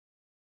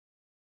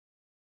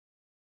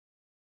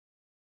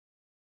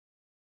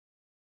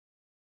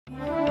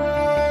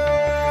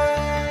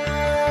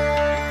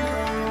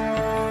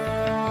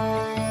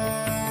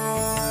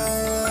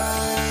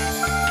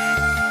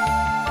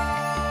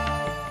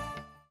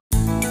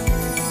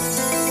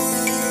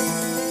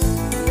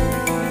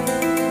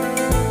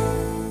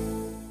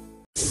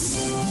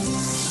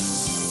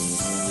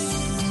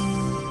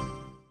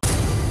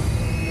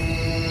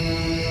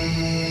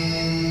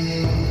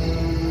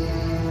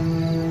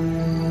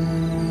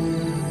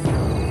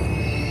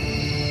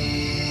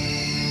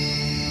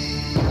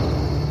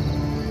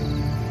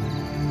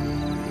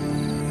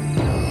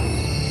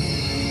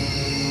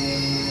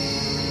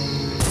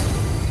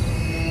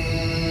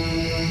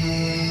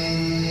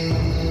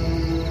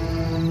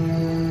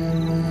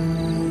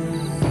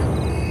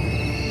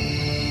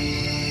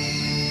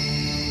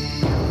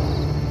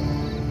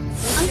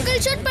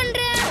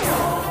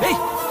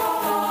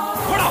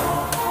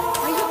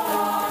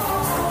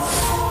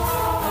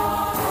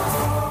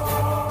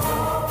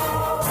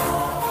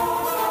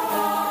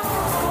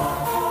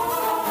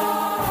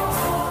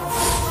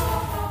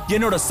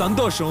என்னோட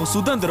சந்தோஷம்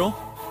சுதந்திரம்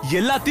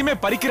எல்லாத்தையுமே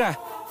பறிக்கிற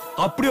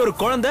அப்படி ஒரு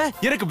குழந்தை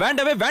எனக்கு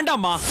வேண்டவே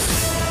வேண்டாமா.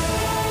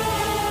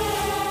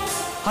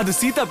 அது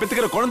சீதா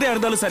பெத்துக்கிற குழந்தையா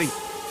இருந்தாலும் சரி,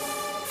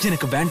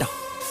 எனக்கு வேண்டாம்.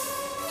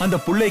 அந்த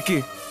புள்ளைக்கு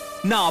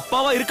நான்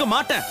அப்பாவா இருக்க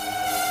மாட்டேன்.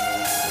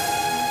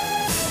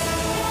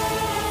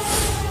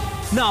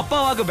 நான்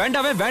அப்பாவாக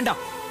வேண்டாவே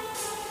வேண்டாம்.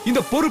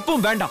 இந்த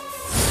பொறுப்பும் வேண்டாம்.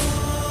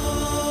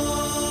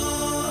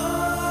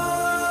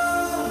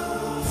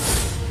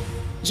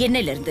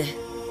 என்னையில இருந்து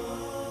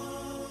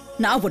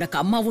நான் உனக்கு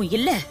அம்மாவும்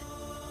இல்ல,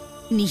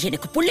 நீ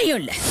எனக்கு புள்ளையும்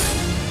இல்ல.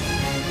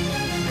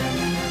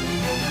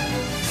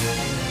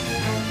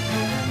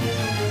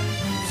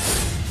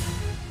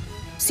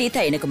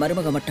 சீதா எனக்கு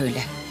மருமக மட்டும்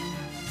இல்ல,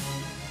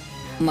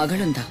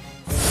 மகளும் தான்.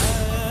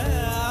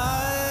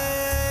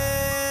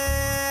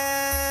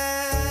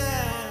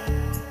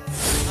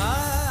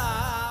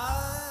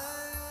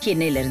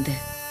 என்னையில இருந்து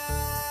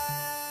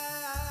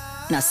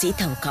நான்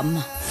சீதாவுக்கு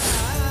அம்மா.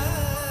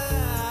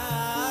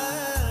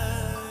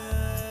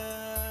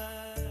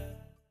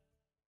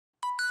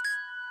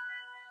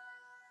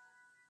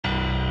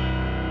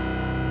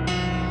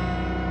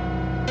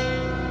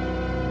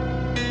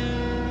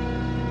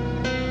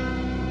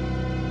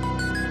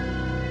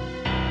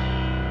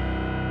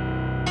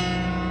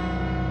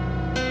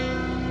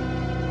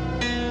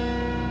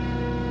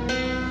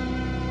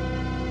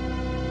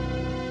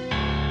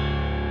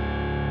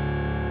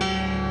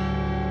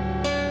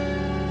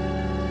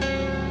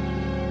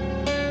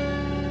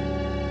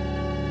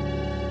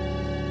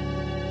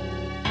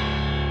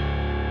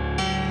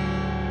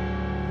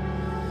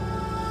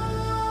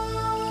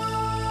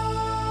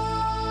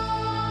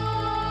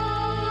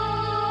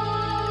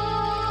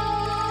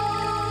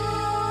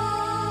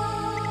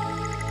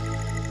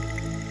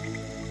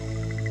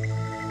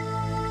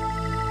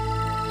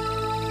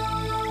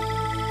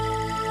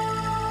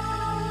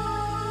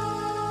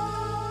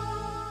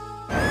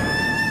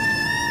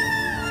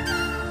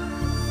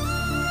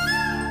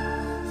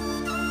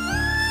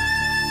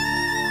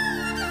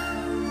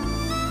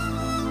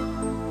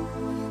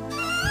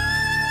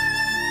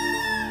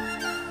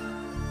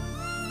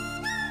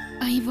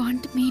 I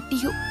want to meet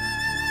you.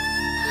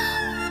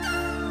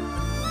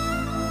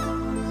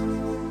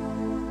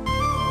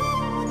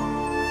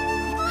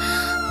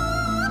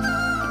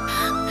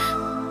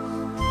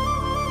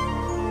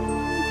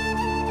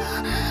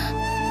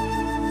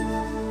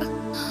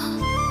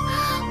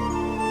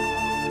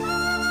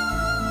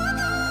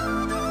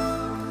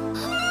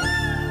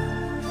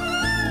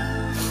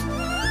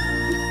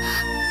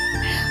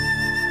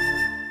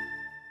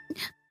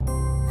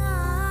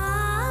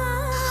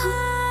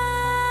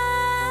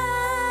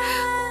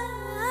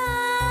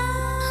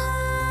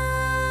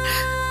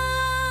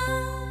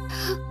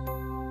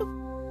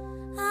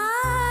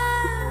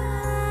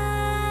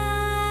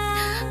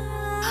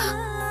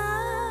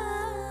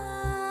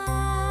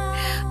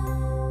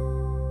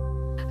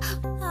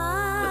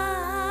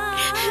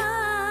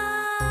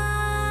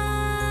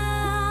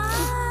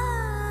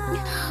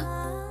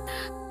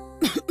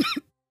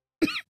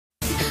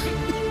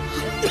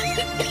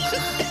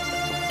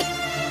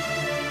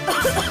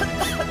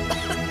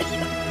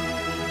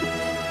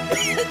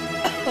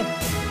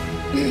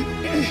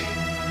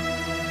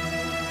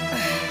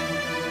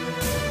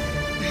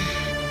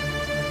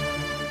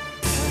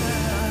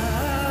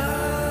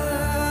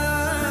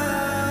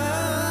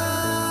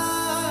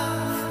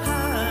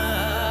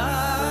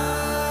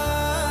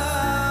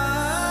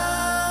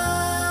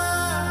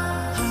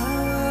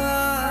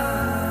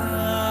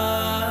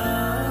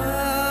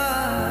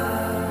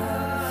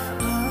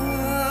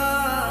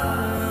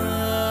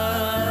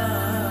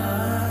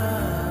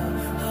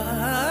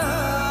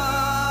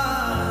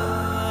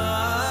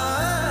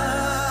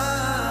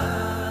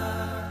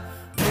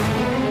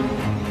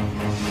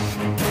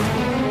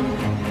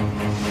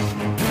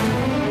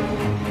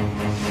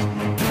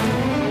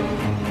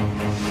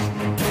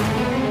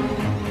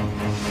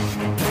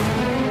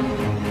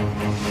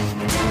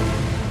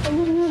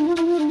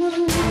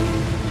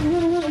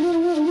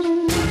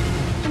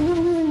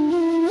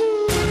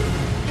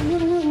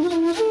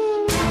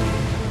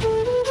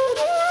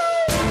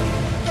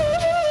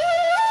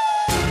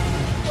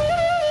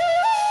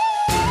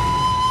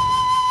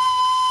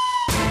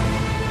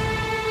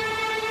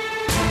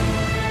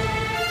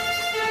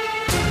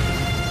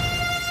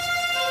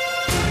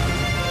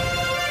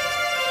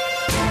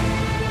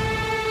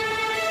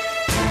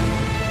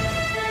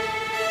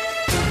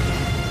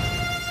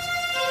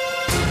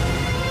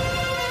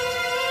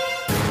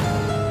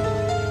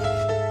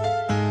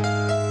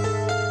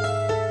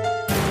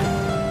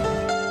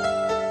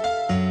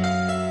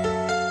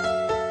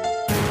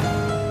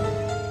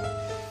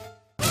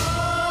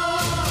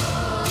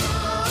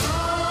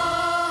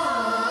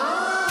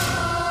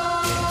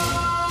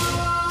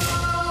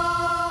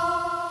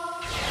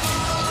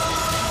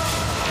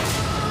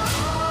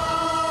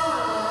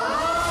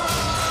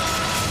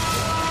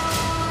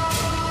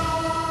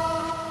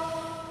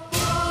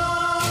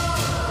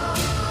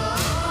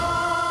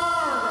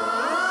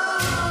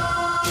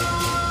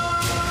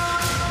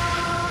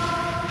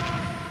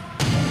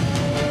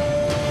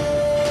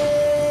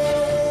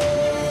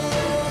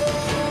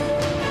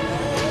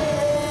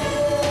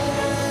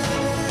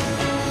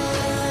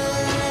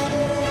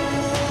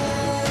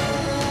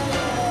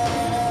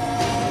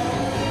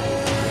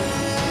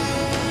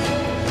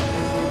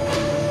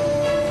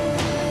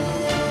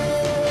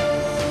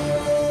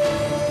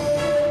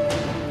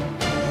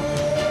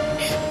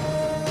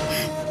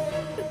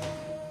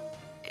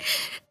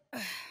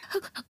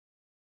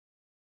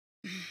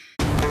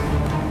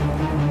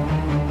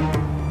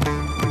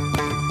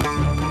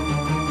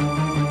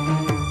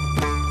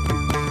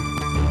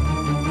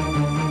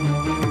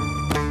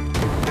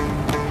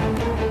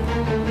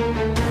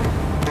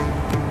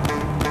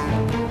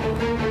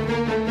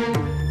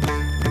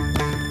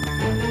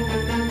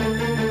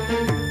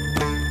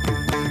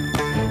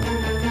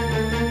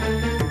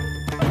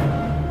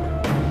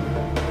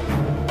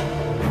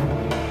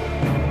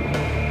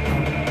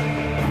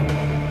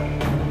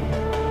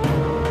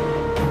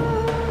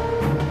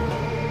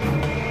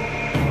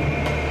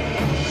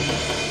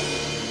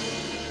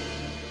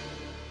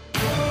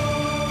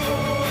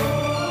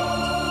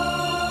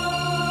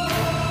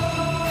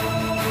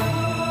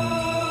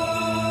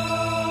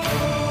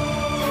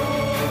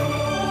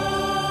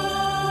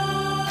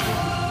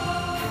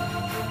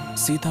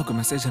 சீதாவுக்கு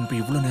மெசேஜ் அனுப்பி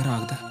இவ்வளவு நேரம்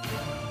ஆகுது,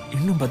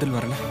 இன்னும் பதில்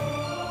வரல.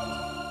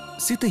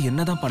 சீதா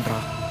என்னதான் பண்றா?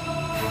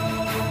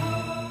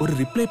 ஒரு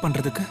ரிப்ளை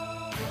பண்றதுக்கு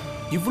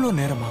இவ்வளவு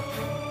நேரமா?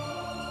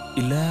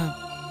 இல்ல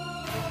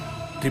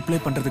ரிப்ளை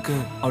பண்றதுக்கு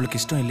அவளுக்கு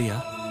இஷ்டம் இல்லையா?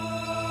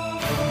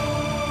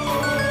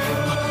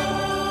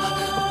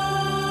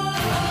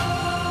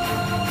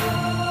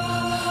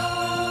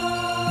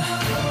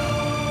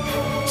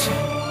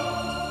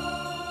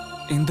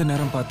 இந்த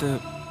நேரம் பார்த்து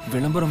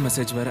விளம்பரம்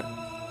மெசேஜ் வேற.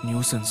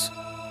 நியூசன்ஸ்.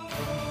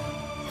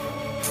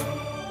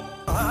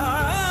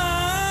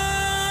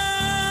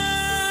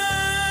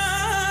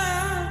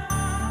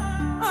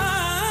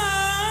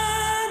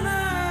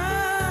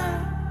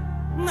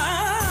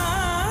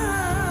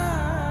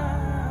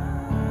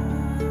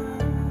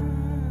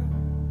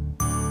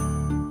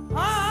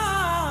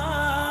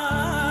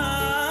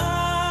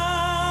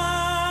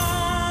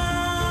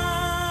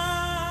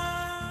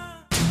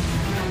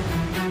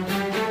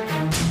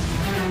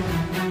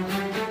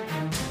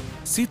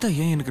 சீதா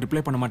ஏன் எனக்கு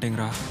ரிப்ளை பண்ண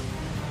மாட்டேங்கிறா?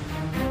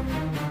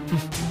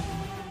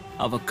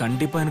 அவ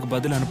கண்டிப்பா எனக்கு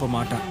பதில் அனுப்ப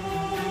மாட்டா.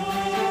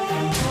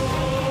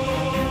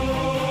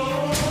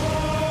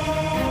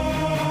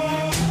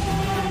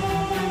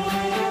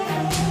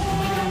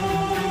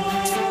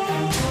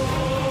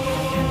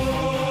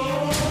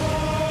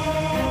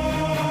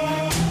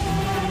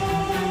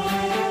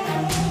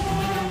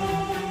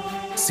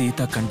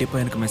 சீதா கண்டிப்பா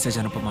எனக்கு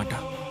மெசேஜ் அனுப்ப மாட்டா.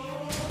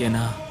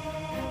 ஏன்னா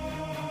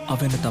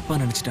அவ என்ன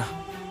தப்பா நினைச்சிட்டா.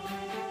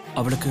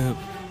 அவளுக்கு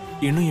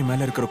இன்னும் என்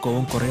மேல இருக்கிற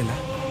கோவம் குறையல.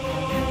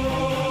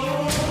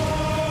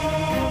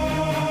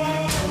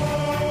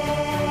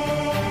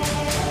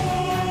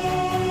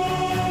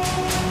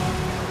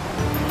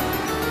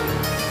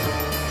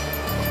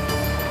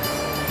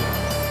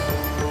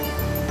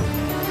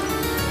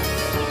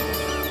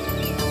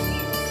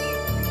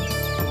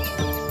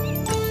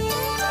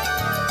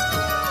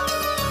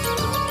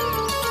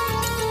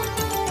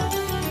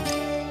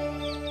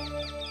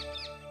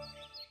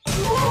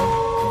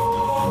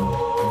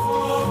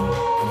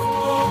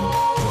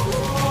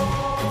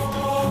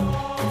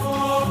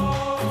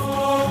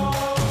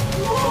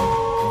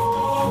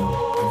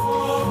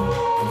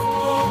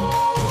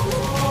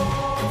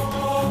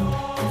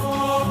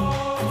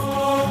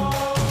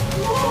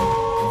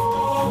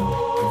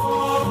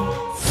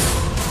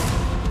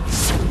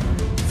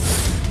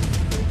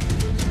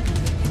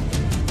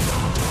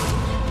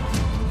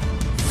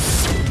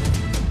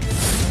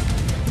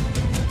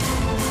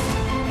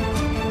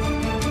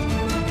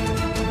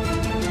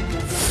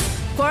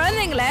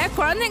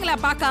 குழந்தைங்கள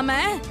பார்க்காம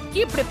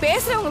இப்படி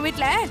பேசுறவங்க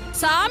வீட்ல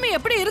சாமி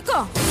எப்படி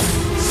இருக்கும்?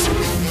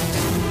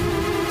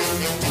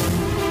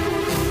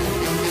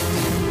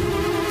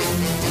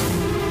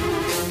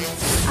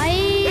 ஐ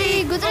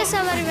குதிரை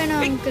சவாரி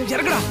வேணும் அங்கிள்.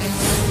 இறங்குடா.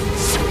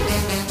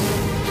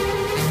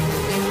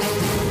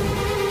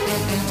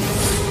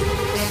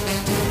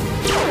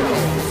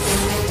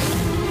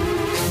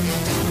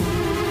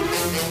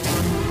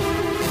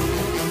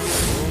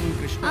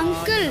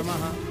 அங்கிள்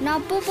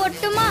நான் பூ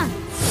போட்டுமா?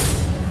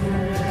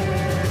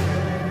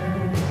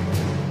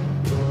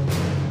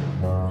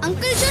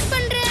 அங்கிள் ஷூட்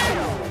பண்றேன்.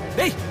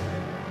 டேய்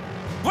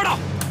போடா.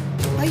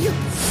 ஐயோ,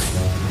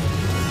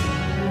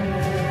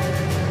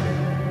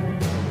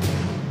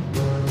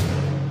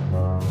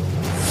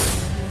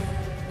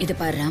 இது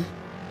பாரு ராம்,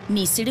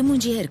 நீ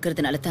சிடுமூஞ்சியா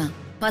இருக்கிறதுனால தான்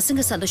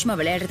பசங்க சந்தோஷமா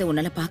விளையாடுறத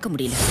உன்னால பார்க்க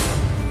முடியல.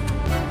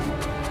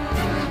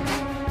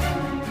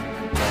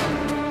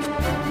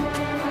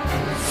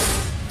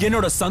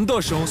 என்னோட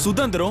சந்தோஷம்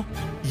சுதந்திரம்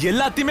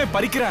எல்லாத்தையுமே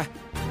பறிக்கிற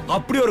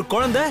அப்படி ஒரு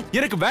குழந்தை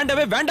எனக்கு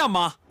வேண்டவே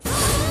வேண்டாமா.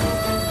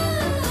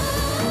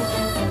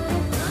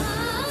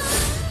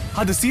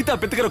 அது சீதா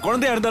பெத்துக்கிற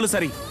குழந்தையா இருந்தாலும்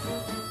சரி,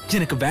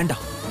 எனக்கு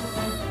வேண்டாம்.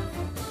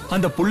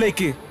 அந்த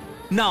புள்ளைக்கு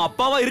நான்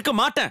அப்பாவா இருக்க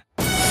மாட்டேன்.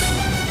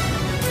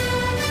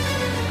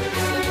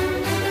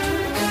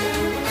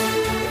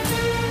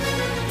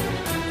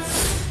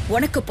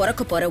 உனக்கு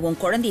பிறக்க போற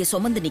உன் குழந்தைய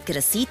சுமந்து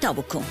நிக்கிற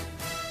சீதாவுக்கும்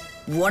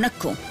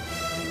உனக்கும்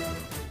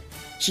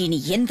இனி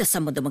எந்த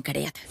சம்பந்தமும்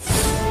கிடையாது.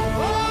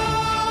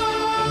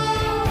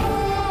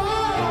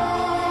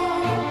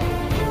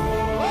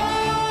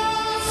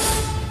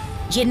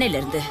 என்னையில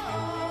இருந்து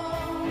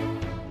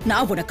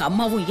நான் உனக்கு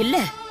அம்மாவும் இல்ல,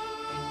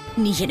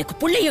 நீ எனக்கு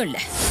புள்ளையும் இல்ல.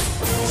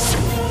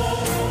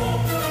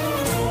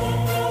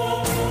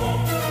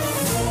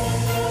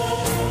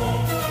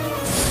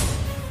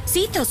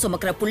 சீதா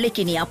சுமக்கிற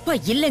புள்ளைக்கு நீ அப்பா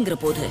இல்லைங்கிற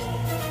போது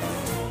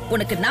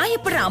உனக்கு நான்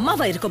எப்படி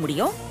அம்மாவா இருக்க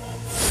முடியும்?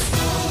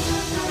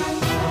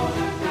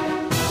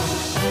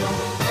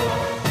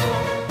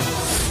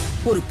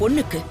 ஒரு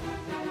பொண்ணுக்கு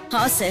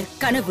ஆசை,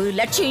 கனவு,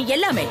 லட்சியம்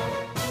எல்லாமே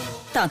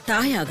தான்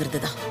தாயாகிறது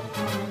தான்.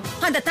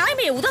 அந்த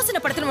தாய்மையை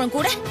உதாசீனப்படுத்தணும்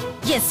கூட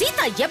என்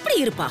சீதா எப்படி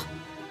இருப்பா?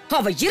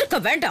 அவ இருக்க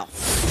வேண்டாம்.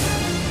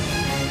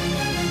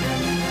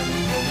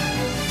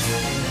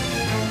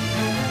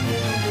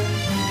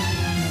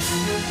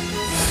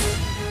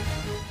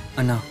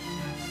 அண்ணா,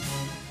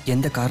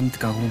 எந்த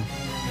காரணத்துக்காகவும்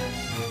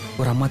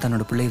ஒரு அம்மா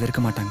தன்னோட பிள்ளையை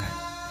வெறுக்க மாட்டாங்க.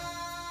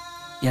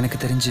 எனக்கு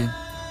தெரிஞ்சு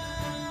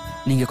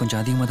நீங்க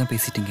கொஞ்சம் அதிகமாக தான்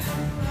பேசிட்டீங்க.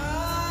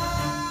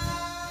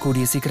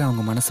 கூடிய சீக்கிரம்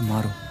அவங்க மனசு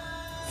மாறும்.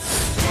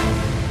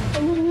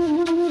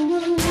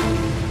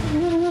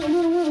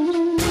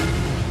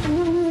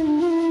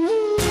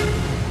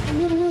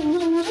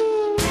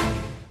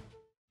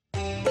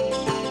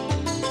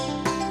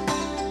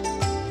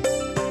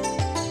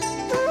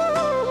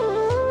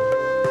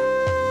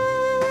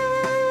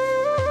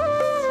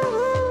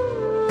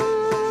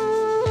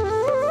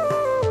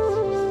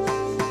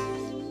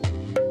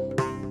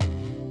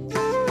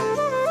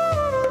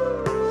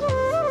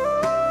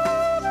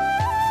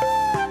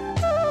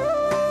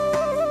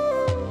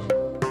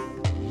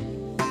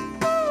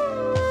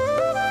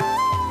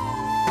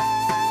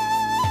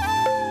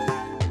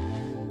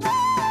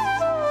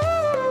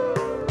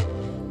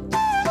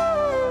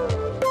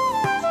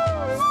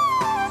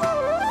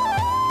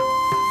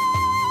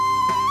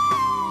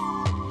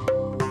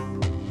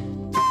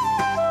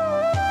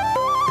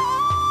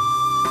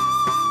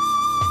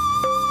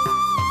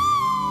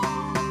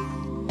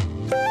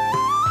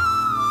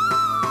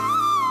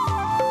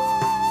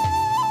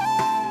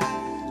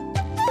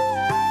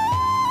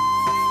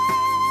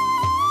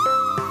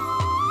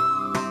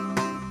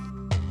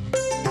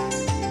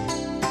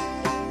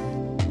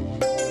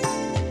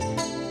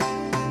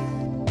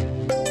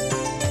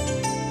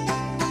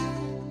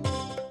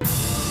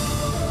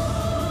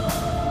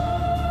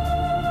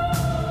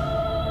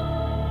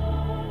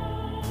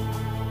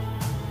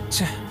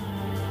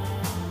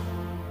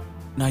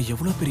 நான்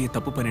எவ்வளவு பெரிய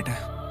தப்பு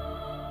பண்ணிட்டேன்.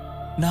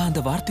 நான் அந்த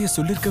வார்த்தையை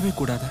சொல்லிருக்கவே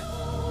கூடாது.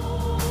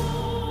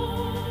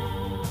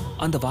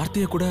 அந்த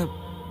வார்த்தையை கூட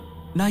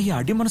நான் என்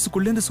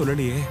அடிமனசுக்குள்ளேருந்து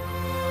சொல்லலையே.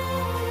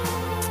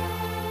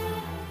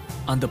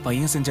 அந்த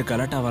பையன் செஞ்ச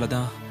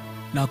கலாட்டாவாலதான்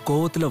நான்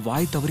கோவத்துல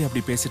வாய் தவறி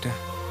அப்படி பேசிட்டேன்.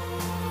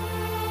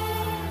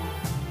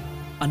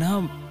 ஆனா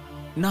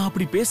நான்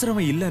அப்படி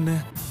பேசுறவன் இல்லைன்னு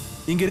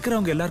இங்க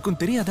இருக்கிறவங்க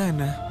எல்லாருக்கும் தெரியாதா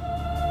என்ன?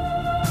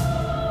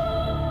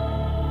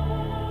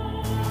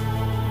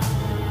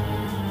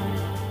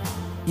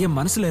 என்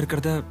மனசுல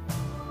இருக்கிறத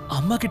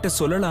அம்மா கிட்ட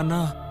சொல்லலான்னா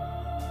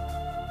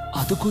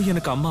அதுக்கும்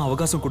எனக்கு அம்மா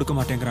அவகாசம் கொடுக்க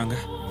மாட்டேங்கிறாங்க.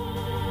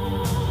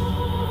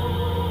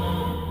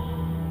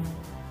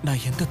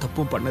 நான் எந்த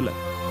தப்பும் பண்ணல.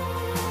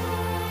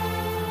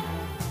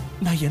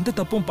 நான் எந்த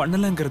தப்பும்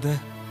பண்ணலங்கிறத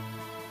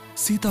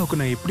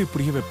சீதாவுக்கு நான் எப்படி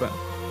புரிய வைப்பேன்?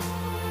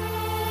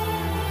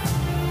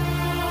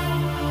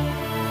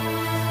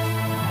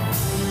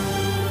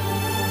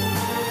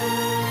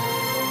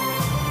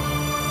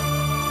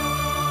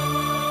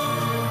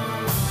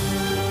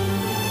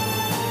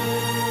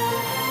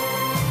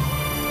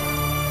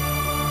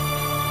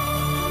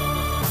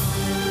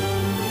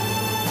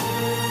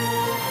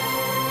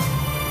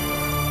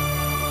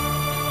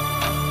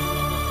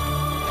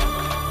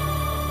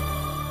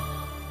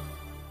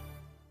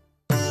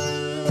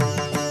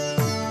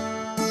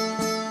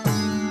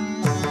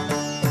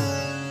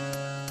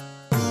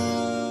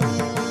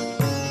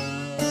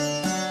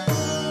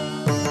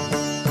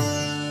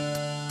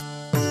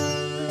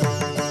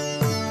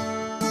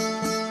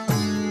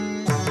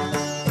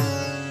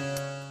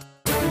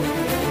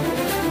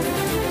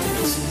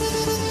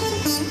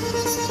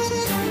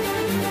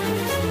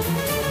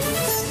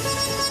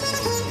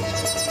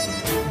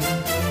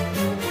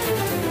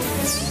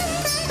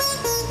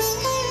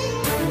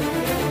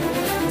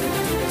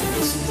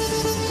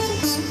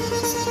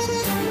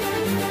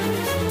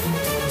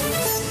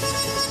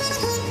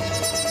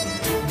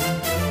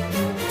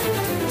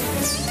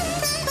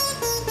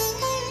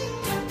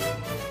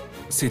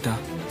 சீதா,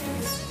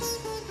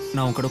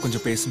 நான் உன் கூட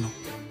கொஞ்சம் பேசணும்.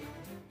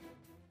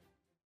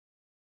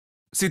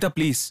 சீதா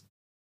ப்ளீஸ்.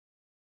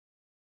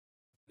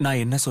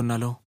 நான் என்ன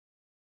சொன்னாலும்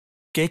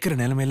கேட்கிற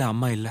நிலைமையில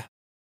அம்மா இல்ல.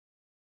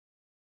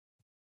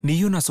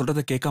 நீயும் நான்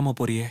சொல்றத கேட்காம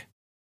போறியே.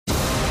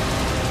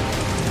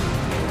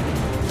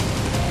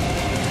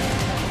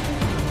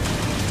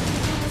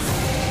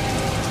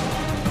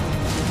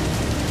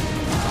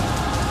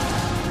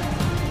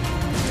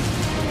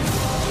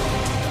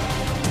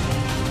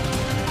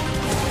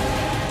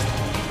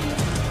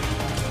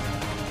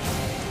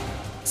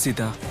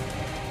 சீதா,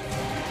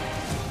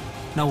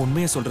 நான்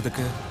உண்மையை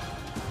சொல்றதுக்கு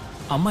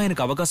அம்மா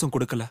எனக்கு அவகாசம்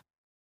கொடுக்கல.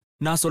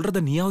 நான் சொல்றத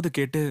நீயாவது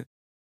கேட்டு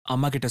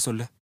அம்மா கிட்ட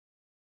சொல்லு.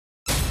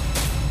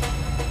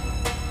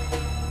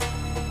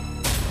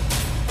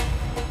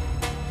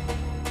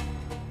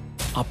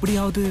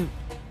 அப்படியாவது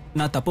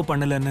நான் தப்பு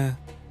பண்ணலன்னு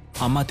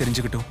அம்மா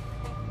தெரிஞ்சுக்கிட்டும்.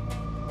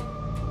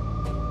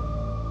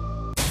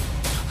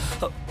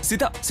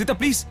 சீதா, சீதா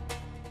ப்ளீஸ்.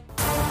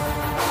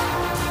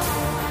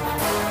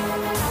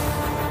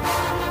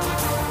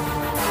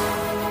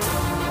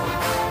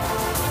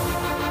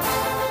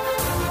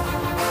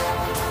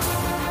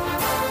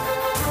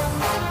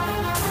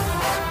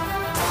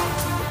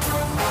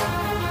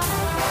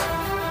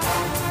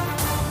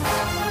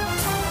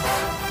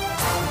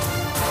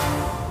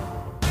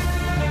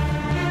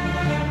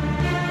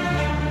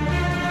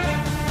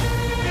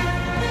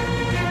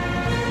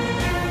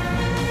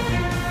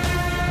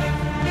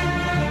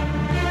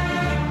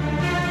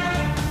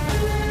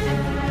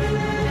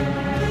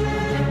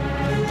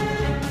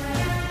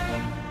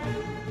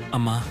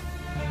 அம்மா,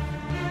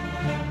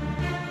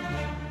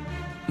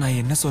 நான்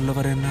என்ன சொல்ல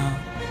வரேன்னா,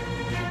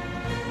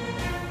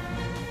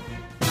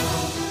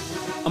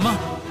 அம்மா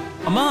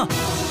அம்மா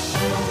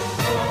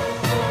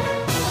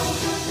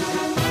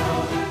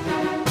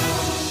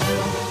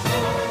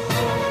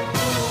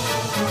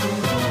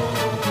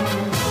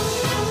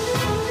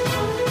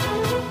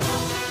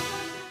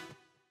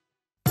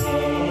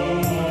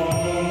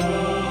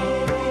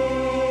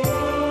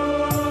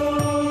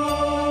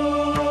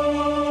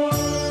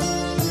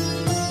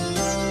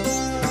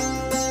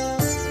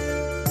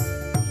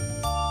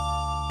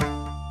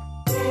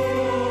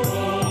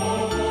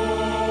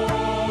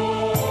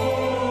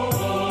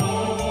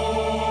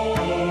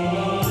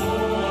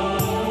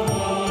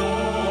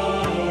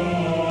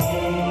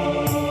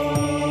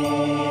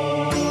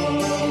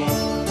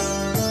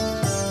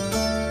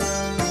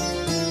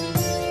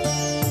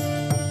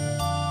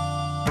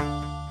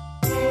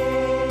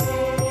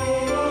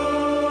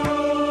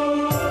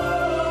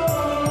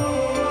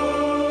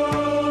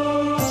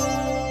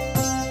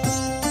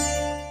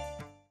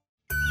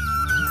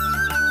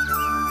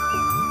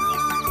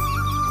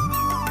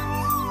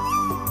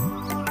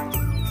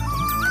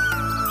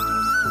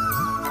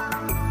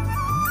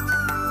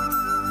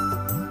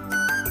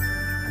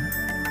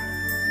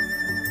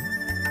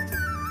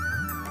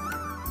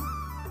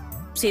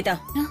சீதா,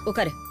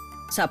 உட்காரு,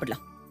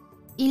 சாப்பிடலாம்.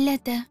 இல்ல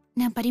அத்தை,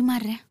 நான்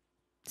பரிமாறுறேன்.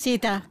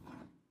 சீதா,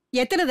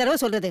 எத்தனை தடவை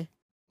சொல்றது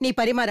நீ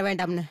பரிமாற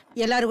வேண்டாம்னு?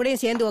 எல்லாரும்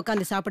கூடயும் சேர்ந்து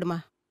உட்காந்து சாப்பிடுமா.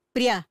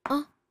 பிரியா,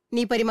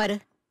 நீ பரிமாறு.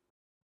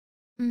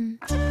 ம்.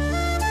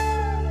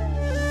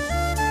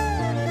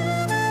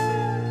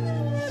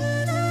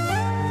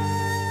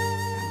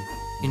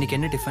 இன்னைக்கு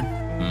என்ன டிஃபன்?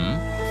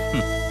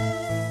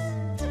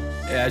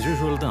 ஆஸ்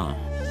யூஷுவல் தான்.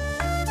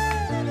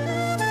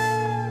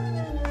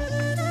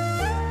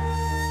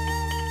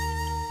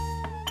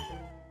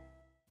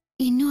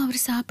 இன்னும் அவர்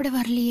சாப்பிட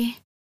வரலையே,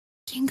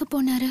 எங்க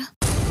போனாரு?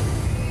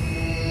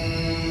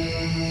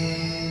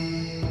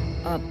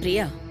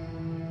 பிரியா,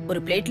 ஒரு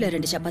பிளேட்ல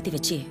 2 சப்பாத்தி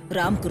வச்சு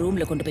ராம்க்கு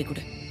ரூம்ல கொண்டு போய்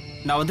கொடு.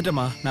 நான்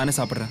வந்துட்டேம்மா, நானே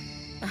சாப்பிட்றேன்.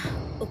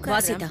 வா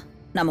சீதா,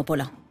 நாம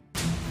போலாம்.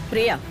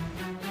 பிரியா,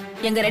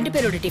 எங்க 2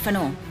 பேரோட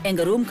டிஃபனும்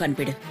எங்க ரூம்க்கு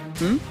அனுப்பிடு.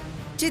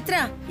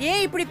 சித்ரா,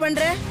 ஏன் இப்படி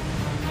பண்ற?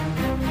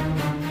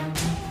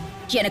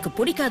 எனக்கு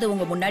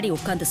பிடிக்காதவங்க முன்னாடி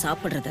உட்கார்ந்து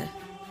சாப்பிடுறது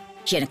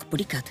எனக்கு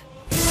பிடிக்காது.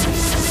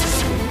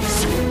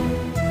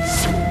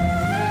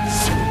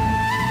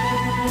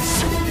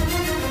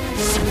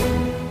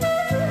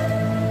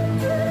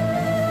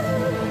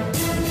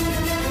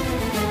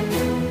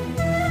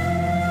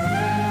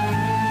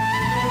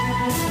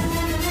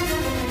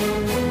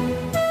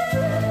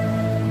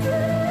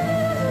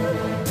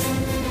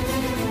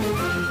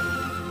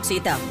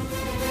 சீதா,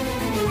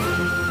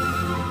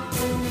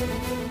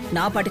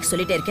 நான் பாட்டுக்கு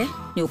சொல்லிட்டே இருக்கேன்,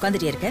 நீ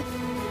உட்கார்ந்துட்டே இருக்க.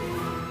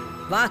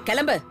 வா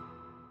கிளம்பு.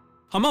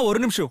 அம்மா ஒரு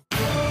நிமிஷம்.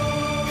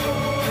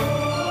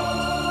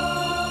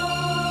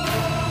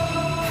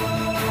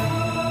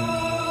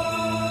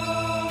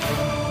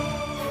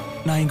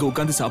 நான் இங்க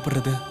உட்கார்ந்து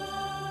சாப்பிடுறது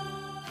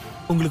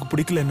உங்களுக்கு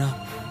பிடிக்கலன்னா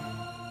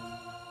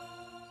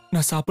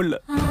நான் சாப்பிடல.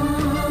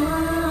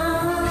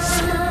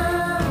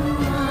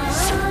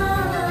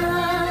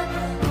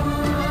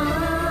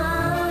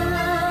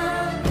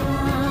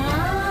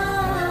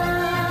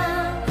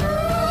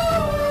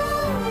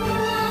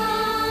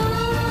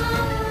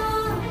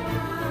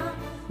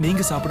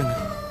 நீங்க சாப்பிடுங்க,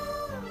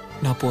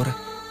 நான் போறேன்.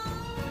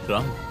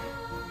 ராம்,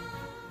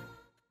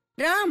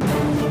 ராம்,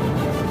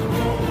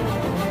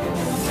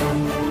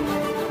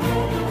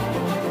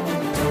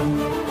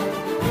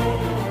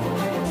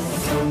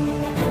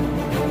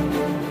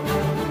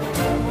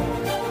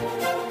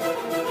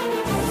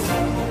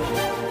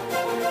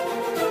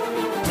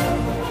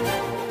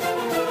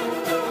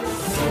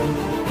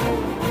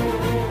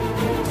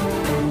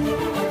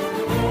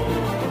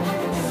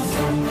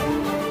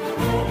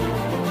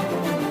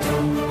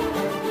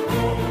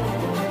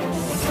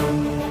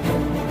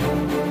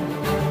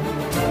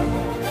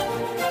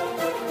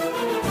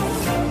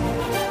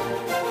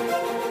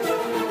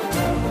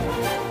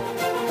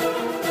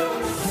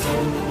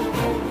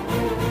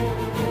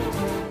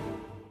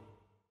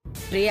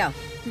 பிரியா,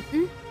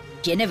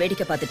 என்ன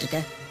வேடிக்கை பார்த்துட்டு இருக்க?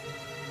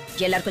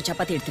 எல்லாருக்கும்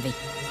சப்பாத்தி எடுத்து வை.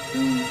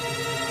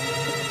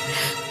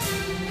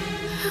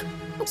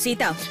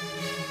 சீதா,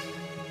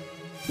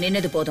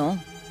 நின்னது போதும்,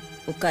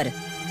 உட்காரு.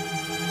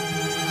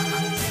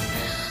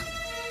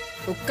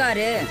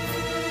 உட்காரு.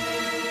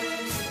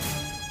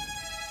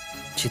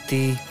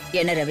 சித்தி.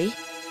 என்ன ரவி,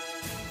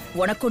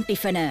 உனக்கும்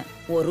டிஃபனை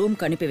ஒரு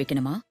ரூம்க்கு அனுப்பி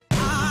வைக்கணுமா?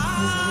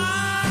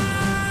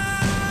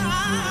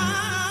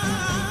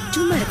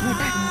 சும்மா இருக்க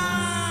மாட்டேன்.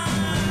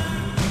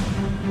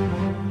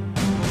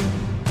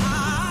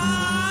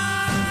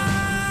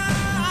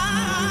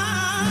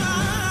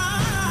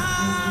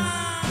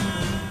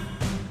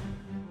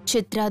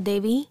 சித்ரா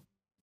தேவி,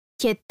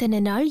 எத்தனை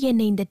நாள்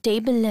என்னை இந்த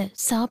டேபிள்ல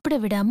சாப்பிட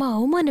விடாம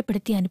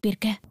அவமானப்படுத்தி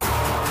அனுப்பியிருக்க.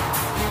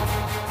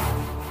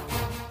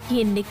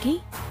 இன்னைக்கு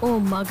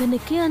உன்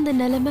மகனுக்கு அந்த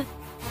நிலைமை.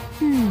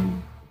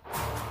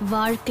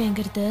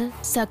 வாழ்க்கைங்கிறது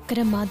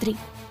சக்கரை மாதிரி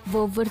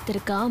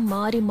ஒவ்வொருத்தருக்கா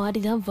மாறி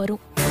மாறி தான்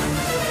வரும்.